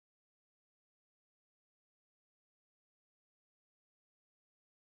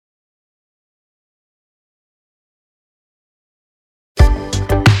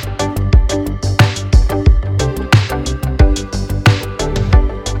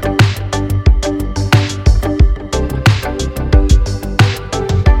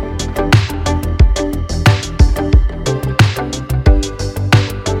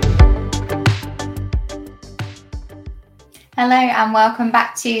and welcome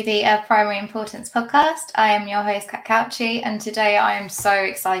back to the Primary Importance podcast. I am your host, Kat Couchy, and today I am so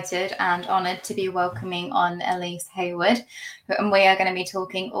excited and honoured to be welcoming on Elise Hayward, and we are going to be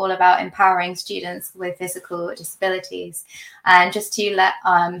talking all about empowering students with physical disabilities. And just to let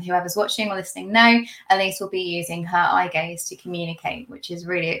whoever's watching or listening know, Elise will be using her eye gaze to communicate, which is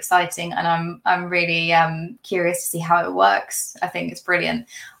really exciting, and I'm really curious to see how it works. I think it's brilliant.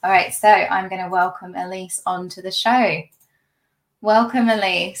 All right, so I'm going to welcome Elise onto the show. Welcome,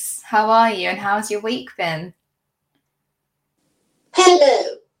 Elise. How are you and how's your week been?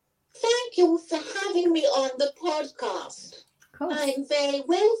 Hello. Thank you for having me on the podcast. Cool. I'm very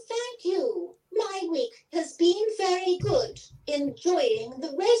well, thank you. My week has been very good, enjoying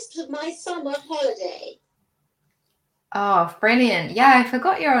the rest of my summer holiday. Oh, brilliant. Yeah, I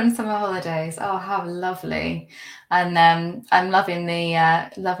forgot you're on summer holidays. Oh, how lovely. And I'm loving the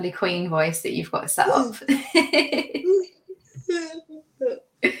lovely Queen voice that you've got set up.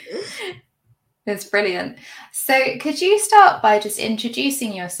 It's brilliant. So could you start by just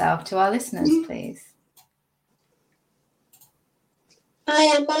introducing yourself to our listeners, please? I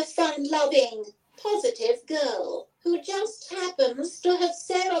am a fun-loving, positive girl who just happens to have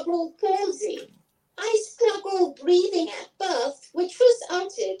cerebral palsy. I struggled breathing at birth, which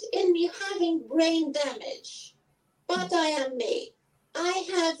resulted in me having brain damage. But I am me. I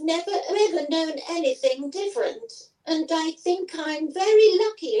have never ever known anything different, and I think I'm very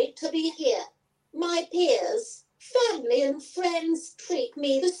lucky to be here. My peers, family and friends treat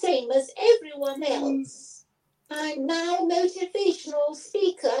me the same as everyone else. I'm now a motivational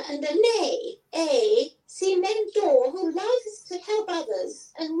speaker and an AC mentor who loves to help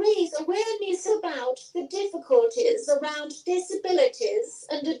others and raise awareness about the difficulties around disabilities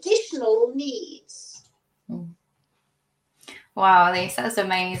and additional needs. Wow, Elise, that's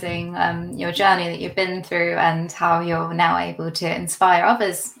amazing. Your journey that you've been through and how you're now able to inspire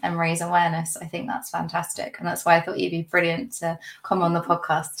others and raise awareness. I think that's fantastic. And that's why I thought you'd be brilliant to come on the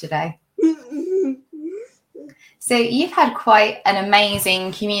podcast today. So you've had quite an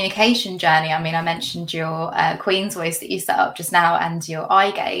amazing communication journey. I mean, I mentioned your Queen's voice that you set up just now and your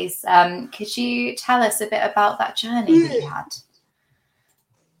eye gaze. Could you tell us a bit about that journey that you had?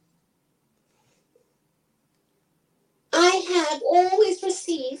 I have always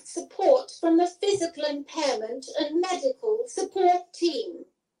received support from the physical impairment and medical support team.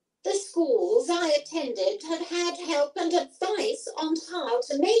 The schools I attended have had help and advice on how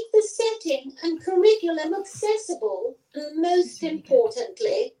to make the setting and curriculum accessible, and most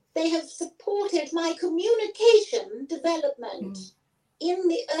importantly, they have supported my communication development. In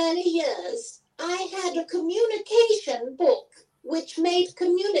the early years, I had a communication book which made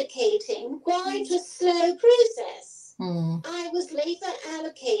communicating quite a slow process. I was later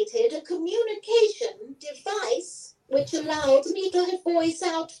allocated a communication device which allowed me to have voice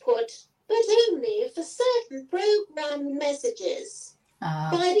output, but only for certain programmed messages.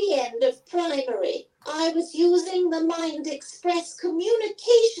 By the end of primary, I was using the Mind Express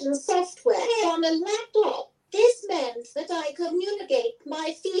communication software on a laptop. This meant that I communicate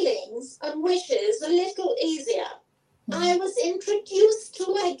my feelings and wishes a little easier. I was introduced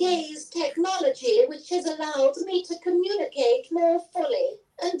to eye gaze technology, which has allowed me to communicate more fully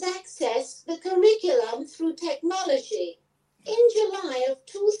and access the curriculum through technology. In July of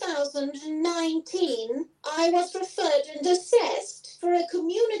 2019, I was referred and assessed for a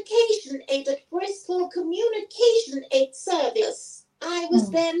communication aid at Bristol Communication Aid Service. I was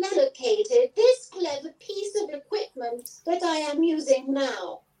then allocated this clever piece of equipment that I am using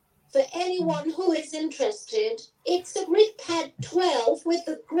now. For anyone who is interested, it's a GridPad 12 with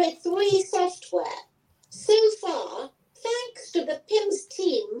the Grid 3 software. So far, thanks to the PIMS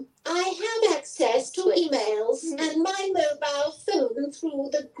team, I have access to emails and my mobile phone through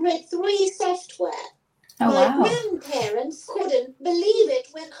the Grid 3 software. My grandparents couldn't believe it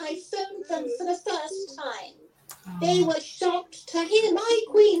when I phoned them for the first time. They were shocked to hear my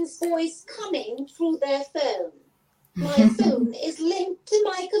Queen's voice coming through their phone. My phone is linked to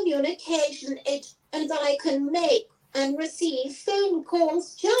my communication aid, and I can make and receive phone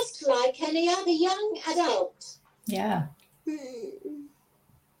calls just like any other young adult. Yeah.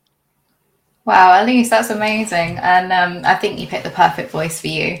 Wow, Elise, that's amazing. And I think you picked the perfect voice for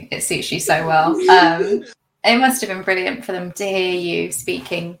you. It suits you so well. It must have been brilliant for them to hear you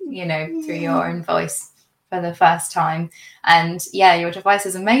speaking, through your own voice for the first time. And yeah, your device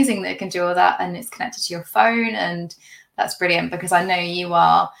is amazing that it can do all that, and it's connected to your phone, and that's brilliant because I know you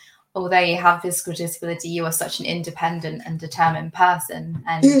are, although you have physical disability, you are such an independent and determined person,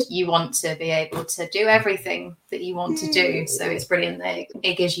 and you want to be able to do everything that you want to do. So it's brilliant that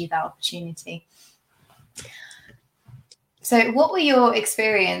it gives you that opportunity. So what were your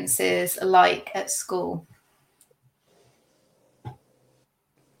experiences like at school?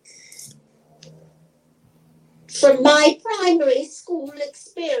 From my primary school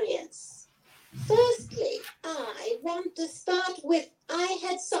experience, firstly, I want to start with I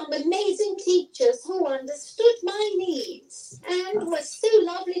had some amazing teachers who understood my needs and were so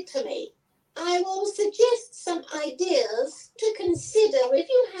lovely to me. I will suggest some ideas to consider if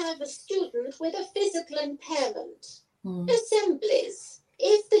you have a student with a physical impairment. Assemblies.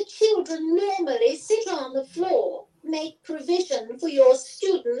 If the children normally sit on the floor, make provision for your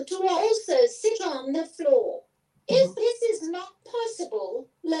student to also sit on the floor. If this is not possible,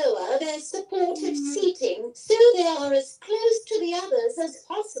 lower their supportive seating so they are as close to the others as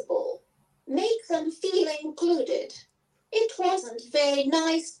possible. Make them feel included. It wasn't very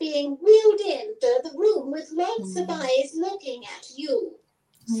nice being wheeled into the room with lots of eyes looking at you.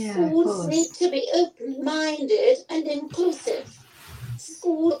 Schools need to be open-minded and inclusive.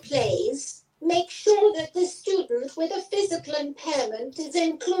 School plays. Make sure that the student with a physical impairment is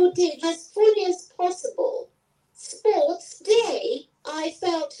included as fully as possible. Sports day, I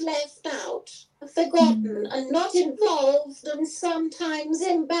felt left out, forgotten and not involved and sometimes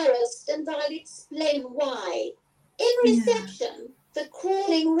embarrassed, and I'll explain why. In reception, the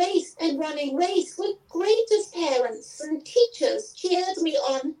crawling race and running race were great as parents and teachers cheered me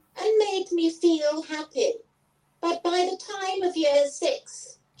on and made me feel happy. But by the time of year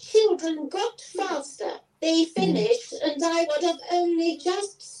 6, children got faster. They finished and I would have only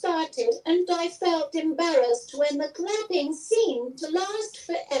just started, and I felt embarrassed when the clapping seemed to last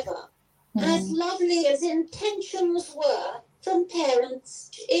forever. As lovely as intentions were from parents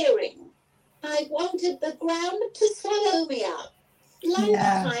cheering, I wanted the ground to swallow me up.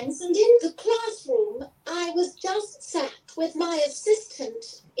 Lunchtimes and in the classroom, I was just sat with my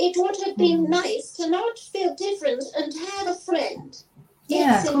assistant. It would have been nice to not feel different and have a friend.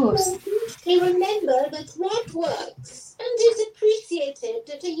 It's important to remember that what works and is appreciated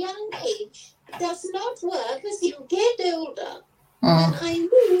at a young age does not work as you get older. When I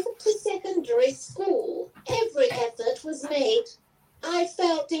moved to secondary school, every effort was made. I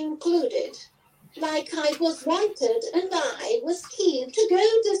felt included, like I was wanted, and I was keen to go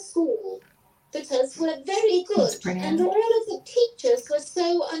to school. The tutors were very good, and all of the teachers were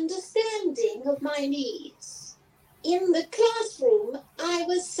so understanding of my needs. In the classroom, I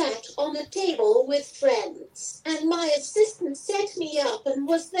was sat on a table with friends, and my assistant set me up and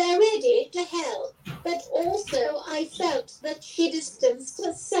was there ready to help. But also I felt that she distanced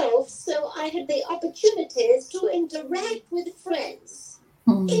herself, so I had the opportunities to interact with friends.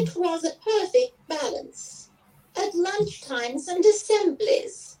 It was a perfect balance. At lunchtimes and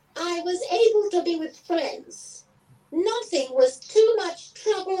assemblies, I was able to be with friends. Nothing was too much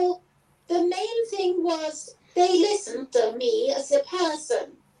trouble. The main thing was they listened to me as a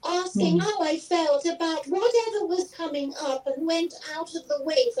person, asking how I felt about whatever was coming up and went out of the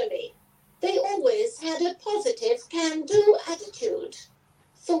way for me. They always had a positive can-do attitude.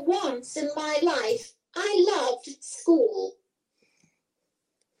 For once in my life, I loved school.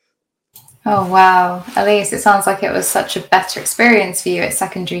 Oh, wow. Elise, it sounds like it was such a better experience for you at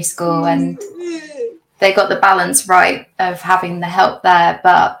secondary school, and they got the balance right of having the help there,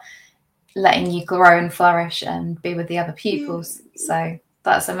 but letting you grow and flourish and be with the other pupils. So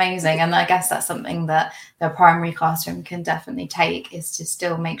that's amazing. And I guess that's something that the primary classroom can definitely take, is to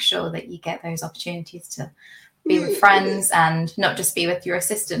still make sure that you get those opportunities to be with friends and not just be with your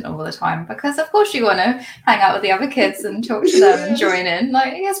assistant all the time, because of course you want to hang out with the other kids and talk to them and join in.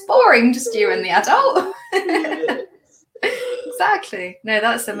 Like, it's boring just you and the adult. Exactly. No,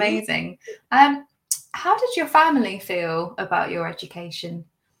 that's amazing. How did your family feel about your education?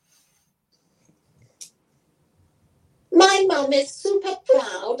 My mum is super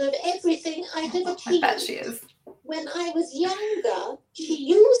proud of everything I have achieved. I bet she is. When I was younger, she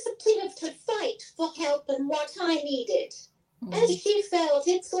used to fight for help and what I needed. As she felt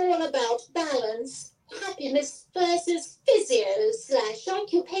it's all about balance, happiness versus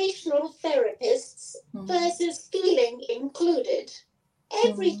physio/occupational therapists versus feeling included.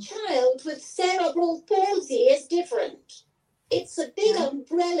 Every child with cerebral palsy is different. It's a big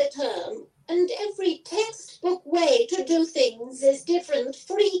umbrella term, and every textbook way to do things is different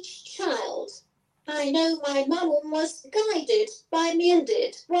for each child. I know my mum was guided by me and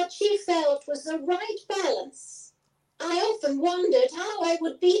did what she felt was the right balance. I often wondered how I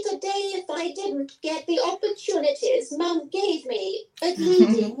would be today if I didn't get the opportunities Mum gave me at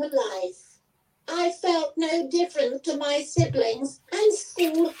leading a life. I felt no different to my siblings and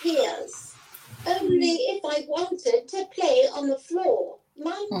school peers. Only if I wanted to play on the floor,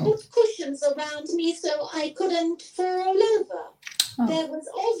 Mum put cushions around me so I couldn't fall over. Oh. There was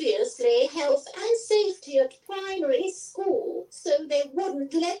obviously health and safety at primary school, so they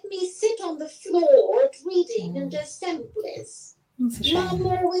wouldn't let me sit on the floor at reading and assemblies. That's a shame. Mum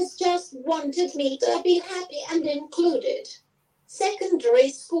always just wanted me to be happy and included. Secondary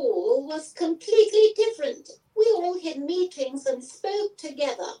school was completely different. We all had meetings and spoke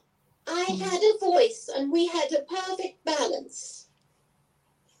together. I had a voice and we had a perfect balance.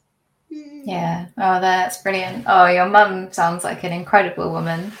 Yeah. Oh, that's brilliant. Oh, your mum sounds like an incredible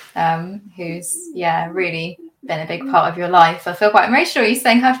woman who's, really been a big part of your life. I feel quite emotional. You're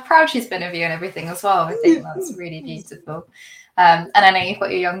saying how proud she's been of you and everything as well. I think that's really beautiful. And I know you've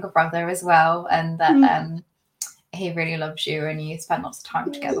got your younger brother as well, and that he really loves you and you spend lots of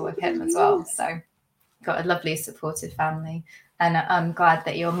time together with him as well. So got a lovely supportive family. And I'm glad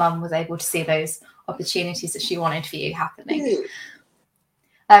that your mum was able to see those opportunities that she wanted for you happening.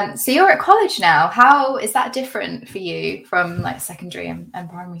 So you're at college now. How is that different for you from like secondary and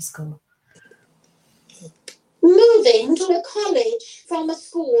primary school? Moving to a college from a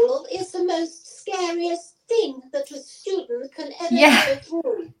school is the most scariest thing that a student can ever go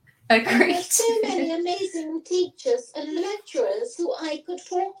through. Agreed. There's so many amazing teachers and lecturers who I could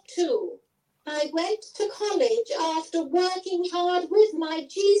talk to. I went to college after working hard with my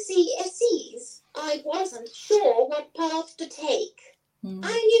GCSEs. I wasn't sure what path to take.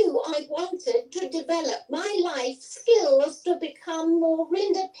 I knew I wanted to develop my life skills to become more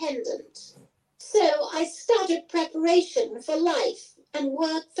independent. So I started preparation for life and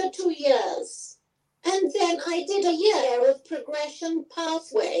worked for 2 years. And then I did a year of progression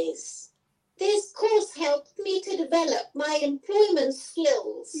pathways. This course helped me to develop my employment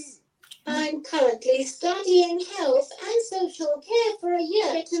skills. I'm currently studying health and social care for a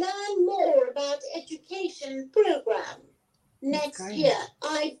year to learn more about education program. Next year,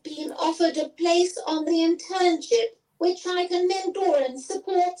 I've been offered a place on the internship, which I can mentor and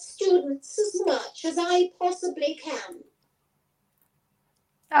support students as much as I possibly can.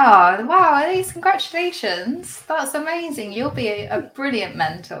 Oh, wow. These congratulations. That's amazing. You'll be a brilliant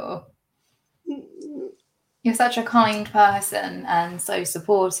mentor. You're such a kind person and so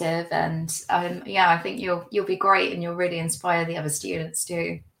supportive. And I think you'll be great and you'll really inspire the other students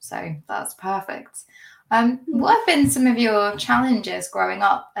too. So that's perfect. What have been some of your challenges growing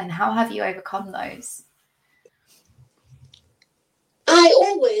up and how have you overcome those? I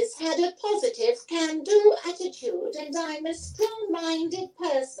always had a positive can-do attitude and I'm a strong-minded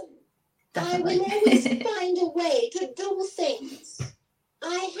person. Definitely. I will always find a way to do things.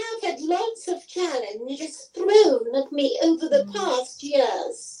 I have had lots of challenges thrown at me over the past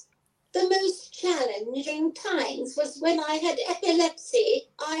years. The most challenging times was when I had epilepsy.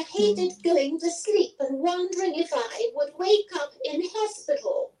 I hated going to sleep and wondering if I would wake up in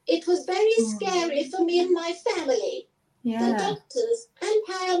hospital. It was very scary for me and my family. The doctors and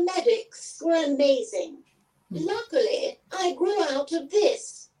paramedics were amazing. Luckily, I grew out of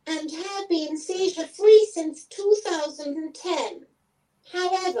this and have been seizure-free since 2010.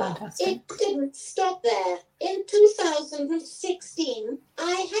 However, it didn't stop there. In 2016,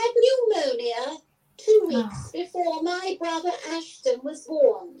 I had pneumonia 2 weeks before my brother Ashton was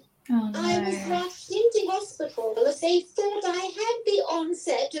born. Oh, no. I was rushed into hospital as they thought I had the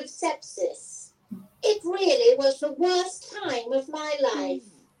onset of sepsis. It really was the worst time of my life.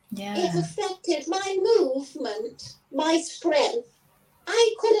 It affected my movement, my strength.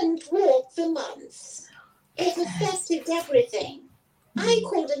 I couldn't walk for months. It affected everything. I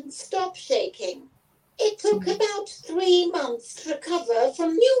couldn't stop shaking. It took about 3 months to recover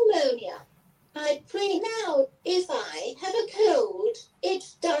from pneumonia. I pray now if I have a cold, it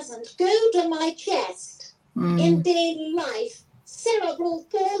doesn't go to my chest. In daily life, cerebral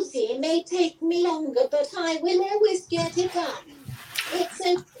palsy may take me longer, but I will always get it done. It's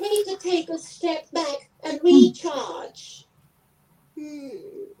okay to take a step back and recharge.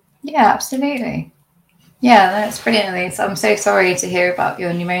 Yeah, absolutely. Yeah, that's brilliant, Elise. I'm so sorry to hear about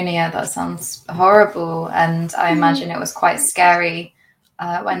your pneumonia. That sounds horrible. And I imagine it was quite scary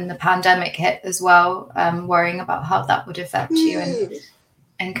when the pandemic hit as well, worrying about how that would affect you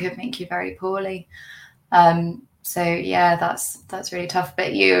and could make you very poorly. So, yeah, that's really tough.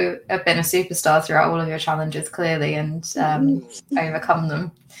 But you have been a superstar throughout all of your challenges, clearly, and overcome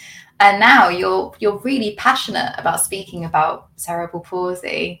them. And now you're really passionate about speaking about cerebral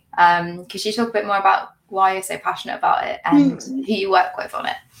palsy. Could you talk a bit more about why you're so passionate about it and who you work with on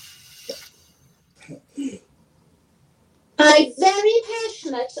it? I'm very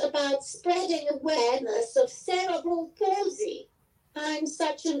passionate about spreading awareness of cerebral palsy. I'm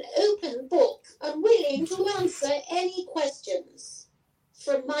such an open book and willing to answer any questions.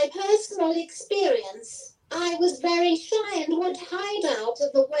 From my personal experience, I was very shy and would hide out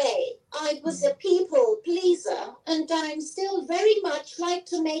of the way. I was a people pleaser, and I'm still very much like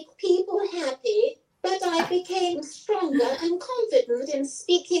to make people happy, but I became stronger and confident in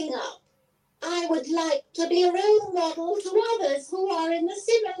speaking up. I would like to be a role model to others who are in a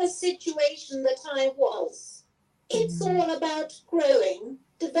similar situation that I was. It's all about growing,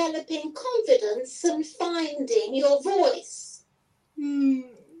 developing confidence, and finding your voice.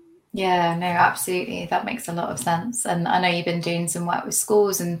 Yeah, no, absolutely. That makes a lot of sense. And I know you've been doing some work with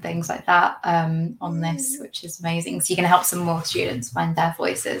schools and things like that on this, which is amazing. So you can help some more students find their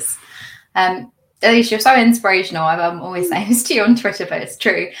voices. Elise, you're so inspirational. I'm always saying this to you on Twitter, but it's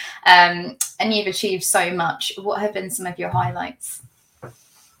true. And you've achieved so much. What have been some of your highlights?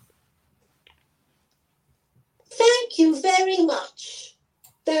 Thank you very much.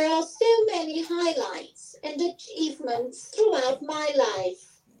 There are so many highlights and achievements throughout my life.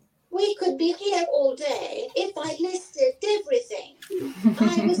 We could be here all day if I listed everything.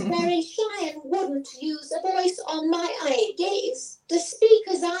 I was very shy and wouldn't use a voice on my IDs to speak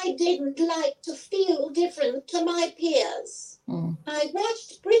as I didn't like to feel different to my peers. I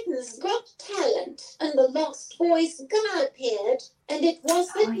watched Britain's Got Talent and the Lost Boys Guy appeared, and it was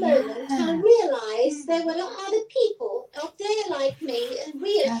that moment I realized there were other people out there like me and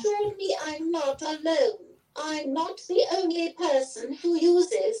reassured me I'm not alone. I'm not the only person who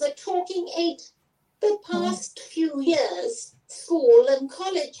uses a talking aid. The past few years, school and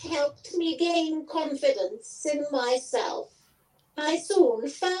college helped me gain confidence in myself. I soon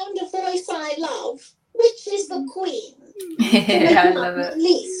found a voice I love, which is the Queen. I love it.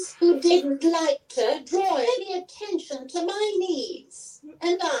 Elise, who didn't like to draw any attention to my needs.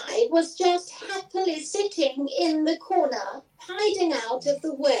 And I was just happily sitting in the corner, hiding out of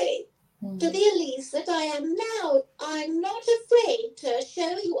the way. To the Elise that I am now, I'm not afraid to show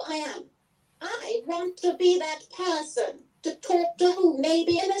who I am. I want to be that person, to talk to who may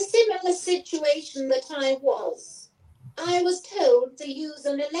be in a similar situation that I was. I was told to use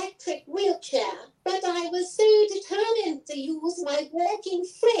an electric wheelchair, but I was so determined to use my walking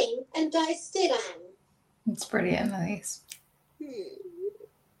frame, and I still am. It's brilliant, Elise.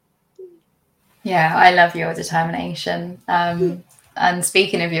 Yeah, I love your determination. And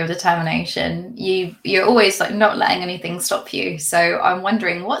speaking of your determination, you're always like not letting anything stop you. So I'm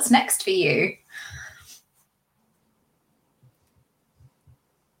wondering what's next for you.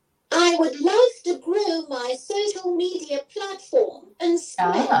 I would love to grow my social media platform and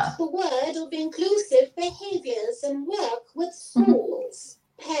spread the word of inclusive behaviours and work with schools,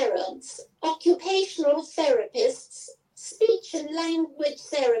 parents, occupational therapists, speech and language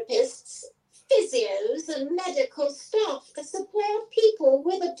therapists, physios and medical staff to support people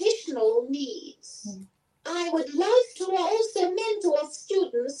with additional needs. I would love to also mentor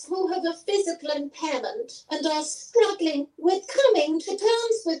students who have a physical impairment and are struggling with coming to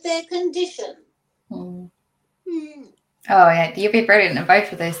terms with their condition. Oh, yeah, you'll be brilliant at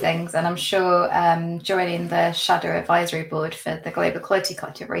both of those things. And I'm sure joining the Shadow Advisory Board for the Global Equality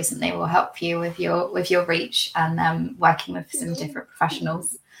Collective recently will help you with your reach and working with some different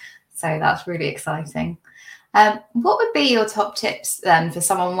professionals. So that's really exciting. What would be your top tips then for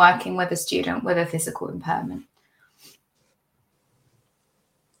someone working with a student with a physical impairment?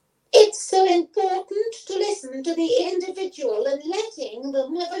 It's so important to listen to the individual and letting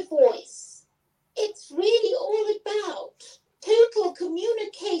them have a voice. It's really all about total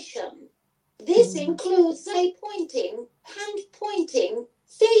communication. This includes eye pointing, hand pointing,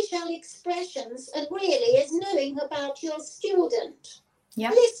 facial expressions, and really is knowing about your student.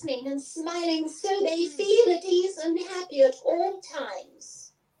 Yep. Listening and smiling so they feel at ease and happy at all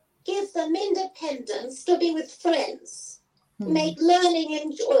times. Give them independence to be with friends. Make learning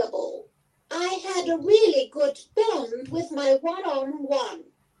enjoyable. I had a really good bond with my one-on-one.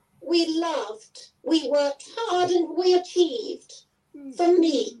 We loved, we worked hard, and we achieved. For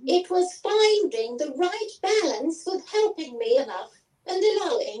me, it was finding the right balance with helping me enough and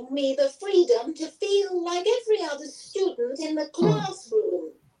allowing me the freedom to feel like every other student in the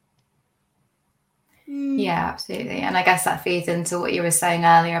classroom. Yeah, absolutely. And I guess that feeds into what you were saying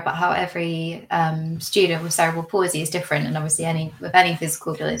earlier about how every student with cerebral palsy is different, and obviously any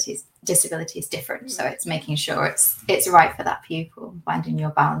physical disability is different. So it's making sure it's right for that pupil, finding your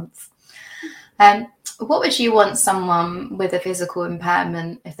balance. What would you want someone with a physical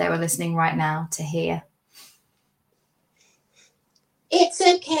impairment, if they were listening right now, to hear? It's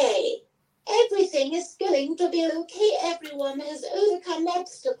okay. Everything is going to be okay. Everyone has overcome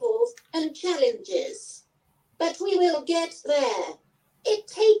obstacles and challenges. But we will get there. It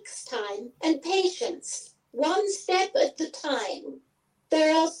takes time and patience, one step at a time.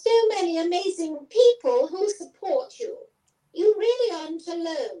 There are so many amazing people who support you. You really aren't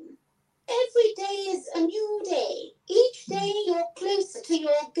alone. Every day is a new day. Each day you're closer to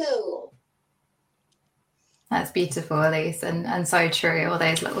your goal. That's beautiful, Elise, and so true. All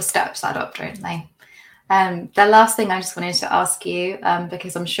those little steps add up, don't they? The last thing I just wanted to ask you,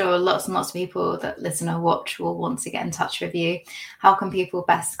 because I'm sure lots and lots of people that listen or watch will want to get in touch with you. How can people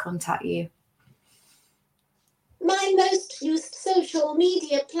best contact you? My most used social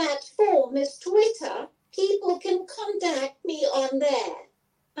media platform is Twitter. People can contact me on there.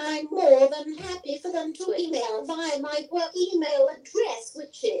 I'm more than happy for them to email via my work email address,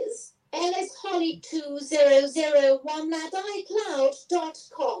 which is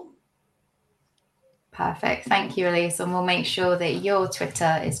ellisholly2001@icloud.com. Perfect. Thank you, Elise. And we'll make sure that your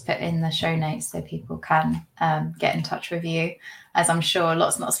Twitter is put in the show notes so people can get in touch with you, as I'm sure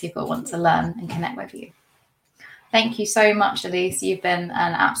lots and lots of people want to learn and connect with you. Thank you so much, Elise. You've been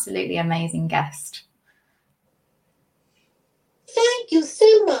an absolutely amazing guest. Thank you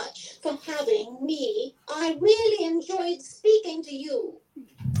so much for having me. I really enjoyed speaking to you.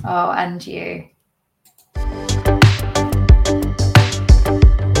 Oh, and you.